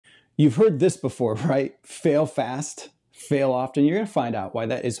You've heard this before, right? Fail fast, fail often. You're going to find out why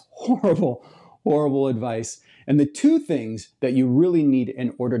that is horrible, horrible advice. And the two things that you really need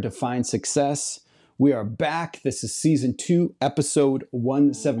in order to find success. We are back. This is season 2, episode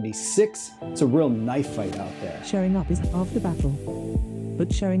 176. It's a real knife fight out there. Showing up is half the battle,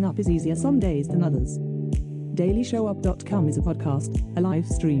 but showing up is easier some days than others. DailyShowUp.com is a podcast, a live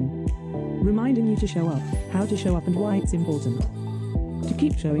stream, reminding you to show up, how to show up, and why it's important to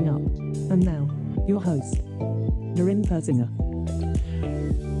keep showing up. And now, your host, Doreen Persinger.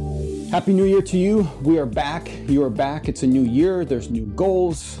 Happy New Year to you. We are back. You are back. It's a new year. There's new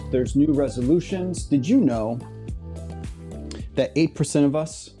goals. There's new resolutions. Did you know that 8% of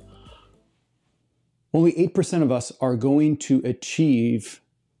us, only 8% of us are going to achieve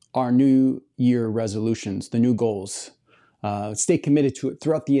our new year resolutions, the new goals? Stay committed to it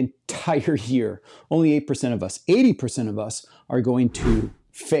throughout the entire year. Only 8% of us. 80% of us are going to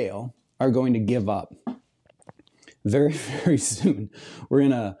fail, are going to give up. Very, very soon. We're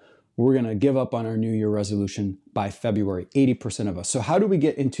gonna give up on our New Year resolution by February, 80% of us. So how do we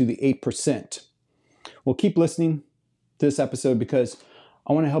get into the 8%? Well, keep listening to this episode because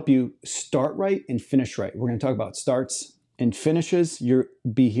I want to help you start right and finish right. We're going to talk about starts and finishes. You'll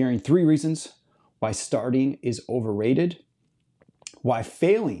be hearing 3 reasons why starting is overrated, why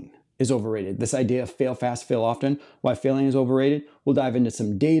failing is overrated. This idea of fail fast, fail often, why failing is overrated. We'll dive into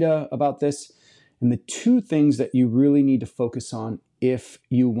some data about this. And the 2 things that you really need to focus on if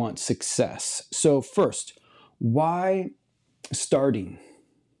you want success. So first, why starting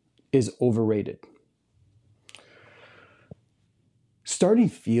is overrated. Starting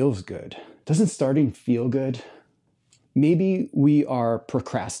feels good. Doesn't starting feel good? Maybe we are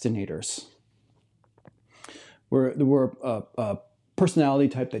procrastinators. We're a personality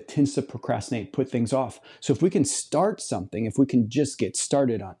type that tends to procrastinate, put things off. So if we can start something, if we can just get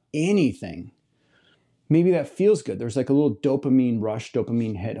started on anything, maybe that feels good. There's like a little dopamine rush,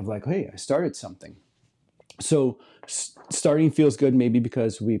 dopamine hit of like, hey, I started something. So starting feels good maybe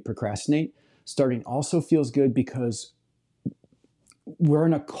because we procrastinate. Starting also feels good because we're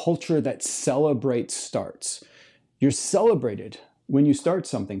in a culture that celebrates starts. You're celebrated when you start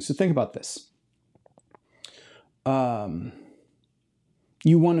something. So think about this.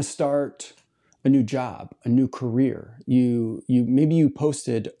 You want to start a new job, a new career. Maybe you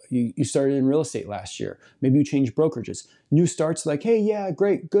started in real estate last year. Maybe you changed brokerages. New starts like, hey, yeah,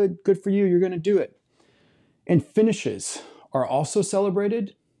 great, good for you. You're going to do it. And finishes are also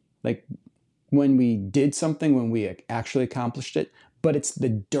celebrated, like when we did something, when we actually accomplished it. But it's the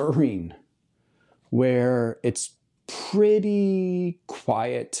during where it's pretty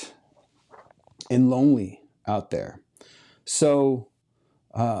quiet and lonely out there. So,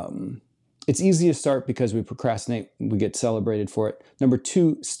 it's easy to start because we procrastinate, we get celebrated for it. Number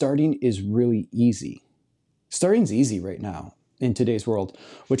 2, starting is really easy. Starting's easy right now in today's world,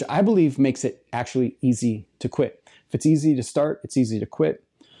 which I believe makes it actually easy to quit. If it's easy to start, it's easy to quit.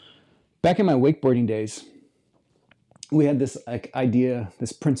 Back in my wakeboarding days, we had this idea,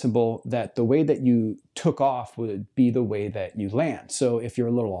 this principle that the way that you took off would be the way that you land. So if you're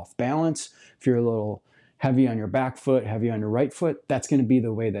a little off balance, if you're a little heavy on your back foot, heavy on your right foot, that's going to be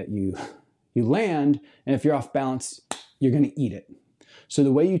the way that you land. And if you're off balance, you're going to eat it. So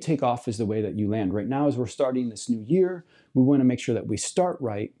the way you take off is the way that you land. Right now, as we're starting this new year, we want to make sure that we start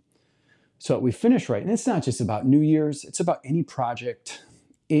right so that we finish right. And it's not just about New Year's. It's about any project,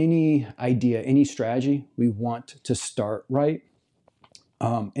 any idea, any strategy. We want to start right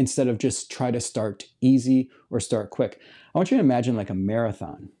instead of just try to start easy or start quick. I want you to imagine like a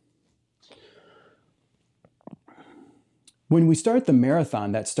marathon. When we start the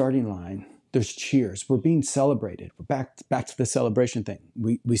marathon, that starting line, there's cheers. We're being celebrated. We're back to the celebration thing.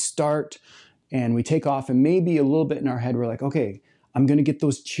 We start and we take off, and maybe a little bit in our head, we're like, okay, I'm going to get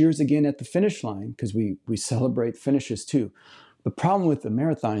those cheers again at the finish line because we celebrate finishes too. The problem with the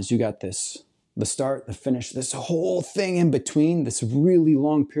marathon is you got the start, the finish, this whole thing in between, this really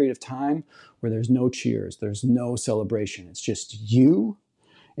long period of time where there's no cheers, there's no celebration. It's just you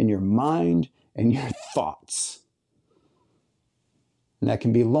and your mind and your thoughts. And that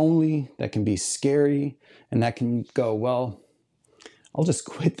can be lonely, that can be scary, and that can go, well, I'll just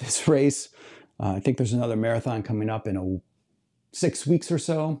quit this race. I think there's another marathon coming up in 6 weeks or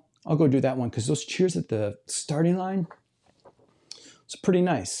so. I'll go do that one because those cheers at the starting line, it's pretty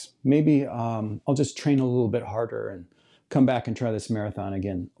nice. Maybe I'll just train a little bit harder and come back and try this marathon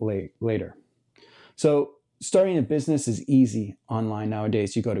again later. So starting a business is easy online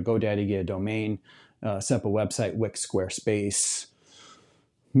nowadays. You go to GoDaddy, get a domain, set up a website, Wix, Squarespace,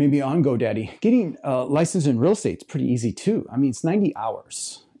 maybe on GoDaddy. Getting licensed in real estate is pretty easy too. I mean, it's 90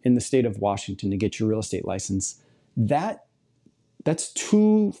 hours. in the state of Washington to get your real estate license, that's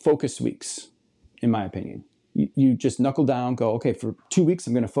 2 focus weeks, in my opinion. You just knuckle down, go, okay, for 2 weeks,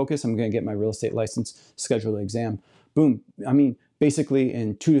 I'm going to focus. I'm going to get my real estate license, schedule the exam. Boom. I mean, basically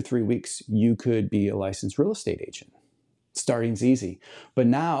in 2 to 3 weeks, you could be a licensed real estate agent. Starting's easy. But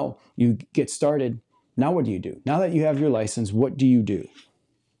now you get started. Now what do you do? Now that you have your license, what do you do?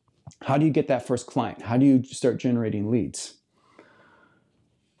 How do you get that first client? How do you start generating leads?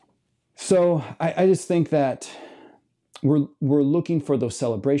 So I just think that we're looking for those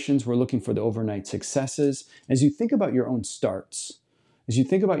celebrations. We're looking for the overnight successes. As you think about your own starts, as you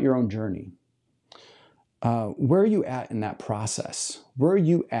think about your own journey, where are you at in that process? Where are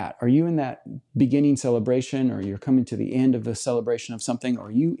you at? Are you in that beginning celebration, or you're coming to the end of the celebration of something? Or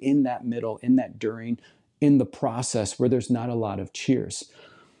are you in that middle, in that during, in the process where there's not a lot of cheers?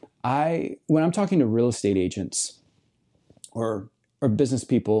 When I'm talking to real estate agents or business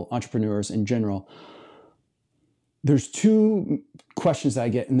people, entrepreneurs in general, there's 2 questions that I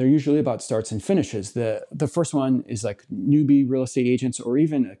get, and they're usually about starts and finishes. The first one is like newbie real estate agents or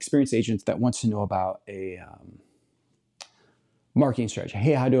even experienced agents that wants to know about a marketing strategy.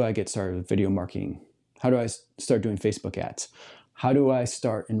 Hey, how do I get started with video marketing? How do I start doing Facebook ads? How do I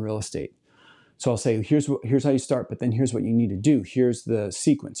start in real estate? So I'll say, here's how you start, but then here's what you need to do. Here's the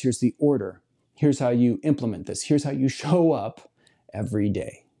sequence. Here's the order. Here's how you implement this. Here's how you show up every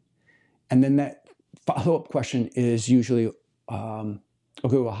day. And then that follow-up question is usually, okay,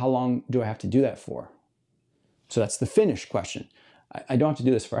 well, how long do I have to do that for? So that's the finish question. I don't have to do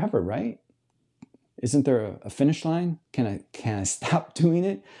this forever, right? Isn't there a finish line? Can I stop doing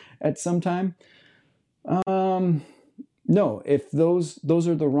it at some time? No, if those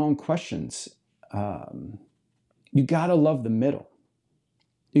are the wrong questions. You gotta love the middle.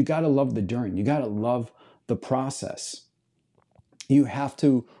 You gotta love the during. You gotta love the process. You have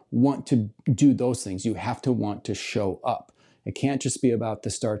to want to do those things. You have to want to show up. It can't just be about the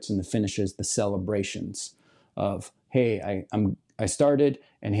starts and the finishes, the celebrations of, hey, I started,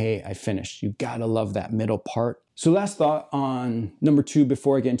 and hey, I finished. You gotta love that middle part. So last thought on number 2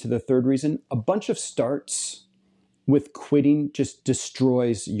 before I get into the third reason. A bunch of starts with quitting just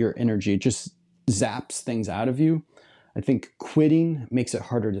destroys your energy. It just zaps things out of you. I think quitting makes it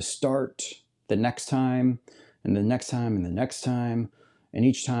harder to start the next time, and the next time, and the next time. And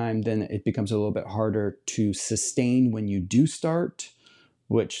each time, then it becomes a little bit harder to sustain when you do start,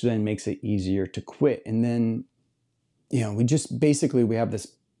 which then makes it easier to quit. And then, we have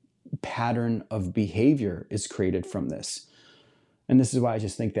this pattern of behavior is created from this. And this is why I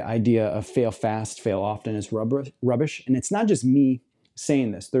just think the idea of fail fast, fail often is rubbish. And it's not just me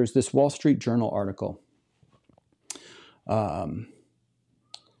saying this. There's this Wall Street Journal article,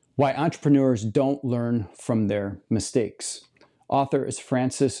 why entrepreneurs don't learn from their mistakes. Author is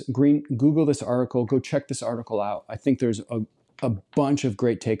Francis Green. Google this article. Go check this article out. I think there's a bunch of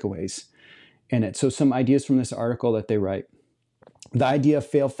great takeaways in it. So some ideas from this article that they write. The idea of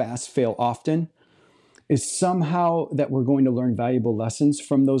fail fast, fail often is somehow that we're going to learn valuable lessons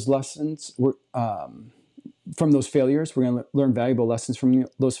from those lessons. From those failures. We're going to learn valuable lessons from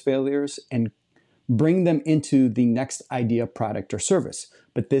those failures and bring them into the next idea, product, or service.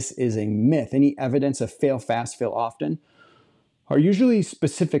 But this is a myth. Any evidence of fail fast, fail often are usually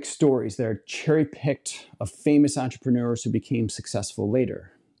specific stories that are cherry-picked of famous entrepreneurs who became successful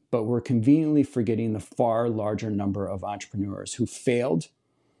later. But we're conveniently forgetting the far larger number of entrepreneurs who failed,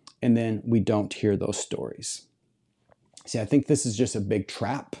 and then we don't hear those stories. See, I think this is just a big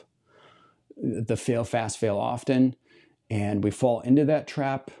trap, the fail fast, fail often, and we fall into that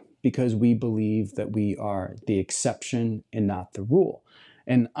trap because we believe that we are the exception and not the rule.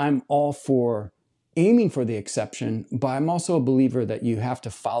 And I'm all for aiming for the exception, but I'm also a believer that you have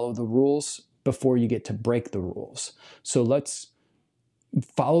to follow the rules before you get to break the rules. So let's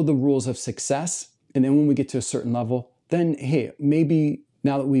follow the rules of success, and then when we get to a certain level, then hey, maybe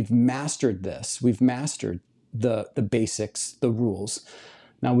now that we've mastered this, we've mastered the basics, the rules,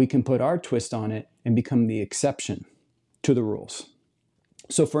 now we can put our twist on it and become the exception to the rules.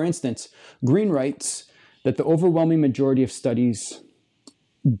 So for instance, Green writes that the overwhelming majority of studies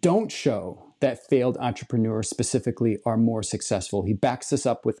don't show that failed entrepreneurs specifically are more successful. He backs this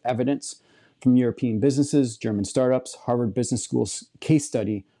up with evidence from European businesses, German startups, Harvard Business School's case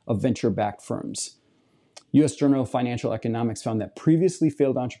study of venture-backed firms. U.S. Journal of Financial Economics found that previously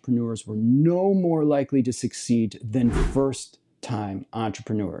failed entrepreneurs were no more likely to succeed than first-time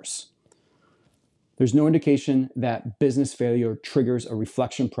entrepreneurs. There's no indication that business failure triggers a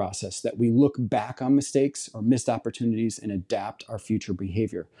reflection process, that we look back on mistakes or missed opportunities and adapt our future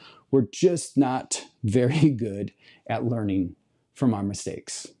behavior. We're just not very good at learning from our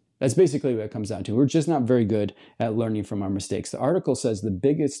mistakes. That's basically what it comes down to. We're just not very good at learning from our mistakes. The article says the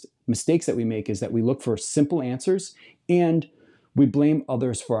biggest mistakes that we make is that we look for simple answers and we blame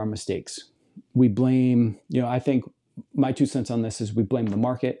others for our mistakes. We blame, I think my 2 cents on this is we blame the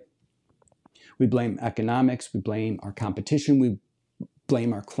market, we blame economics, we blame our competition, we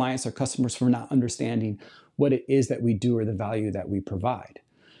blame our clients, our customers for not understanding what it is that we do or the value that we provide.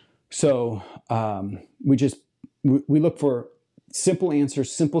 So we look for simple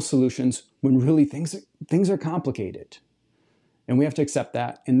answers, simple solutions, when really things are complicated. And we have to accept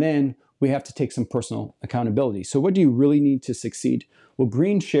that. And then we have to take some personal accountability. So what do you really need to succeed? Well,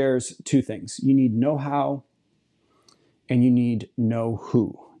 Green shares 2 things. You need know-how and you need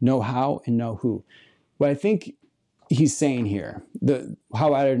know-who. Know-how and know-who. What I think he's saying here,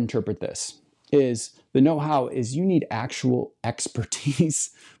 how I would interpret this, is the know-how is you need actual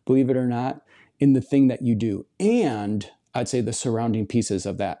expertise, believe it or not, in the thing that you do. And I'd say the surrounding pieces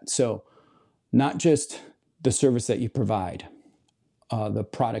of that. So not just the service that you provide, the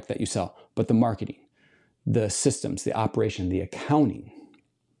product that you sell, but the marketing, the systems, the operation, the accounting,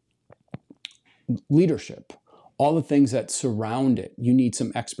 leadership, all the things that surround it. You need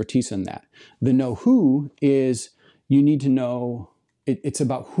some expertise in that. The know-who is you need to know, it's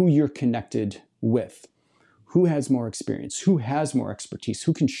about who you're connected with. Who has more experience? Who has more expertise?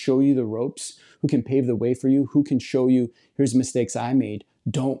 Who can show you the ropes? Who can pave the way for you? Who can show you, here's mistakes I made.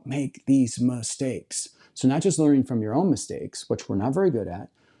 Don't make these mistakes. So not just learning from your own mistakes, which we're not very good at,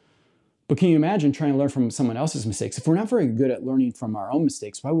 but can you imagine trying to learn from someone else's mistakes? If we're not very good at learning from our own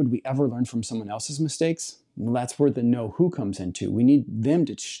mistakes, why would we ever learn from someone else's mistakes? Well, that's where the know-who comes into. We need them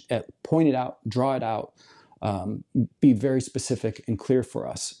to point it out, draw it out, be very specific and clear for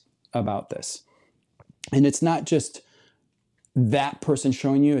us about this. And it's not just that person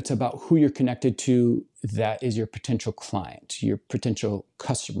showing you, it's about who you're connected to that is your potential client, your potential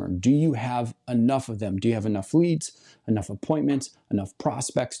customer. Do you have enough of them? Do you have enough leads, enough appointments, enough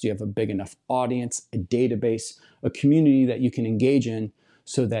prospects? Do you have a big enough audience, a database, a community that you can engage in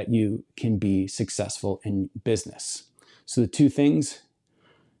so that you can be successful in business? So the 2 things,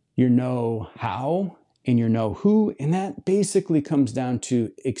 your know-how and your know-who, and that basically comes down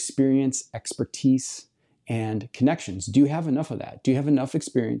to experience, expertise, and connections. Do you have enough of that? Do you have enough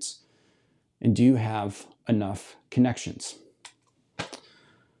experience? And do you have enough connections? I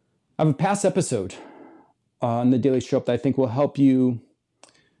have a past episode on the Daily Show Up that I think will help you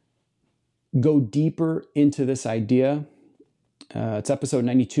go deeper into this idea. It's episode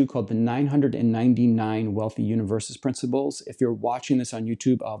 92 called The 999 Wealthy Universes Principles. If you're watching this on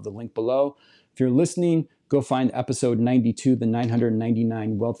YouTube, I'll have the link below. If you're listening, go find episode 92, The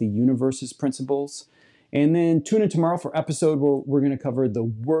 999 Wealthy Universes Principles. And then tune in tomorrow for episode where we're going to cover the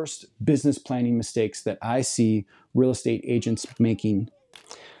worst business planning mistakes that I see real estate agents making.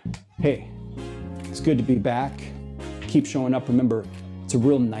 Hey, it's good to be back. Keep showing up. Remember, it's a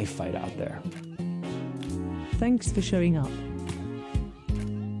real knife fight out there. Thanks for showing up.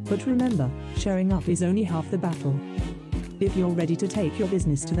 But remember, showing up is only half the battle. If you're ready to take your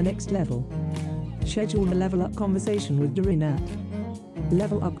business to the next level, schedule a Level Up conversation with Doreen at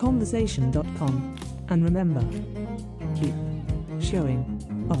levelupconversation.com. And remember, keep showing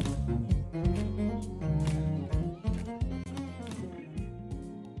up.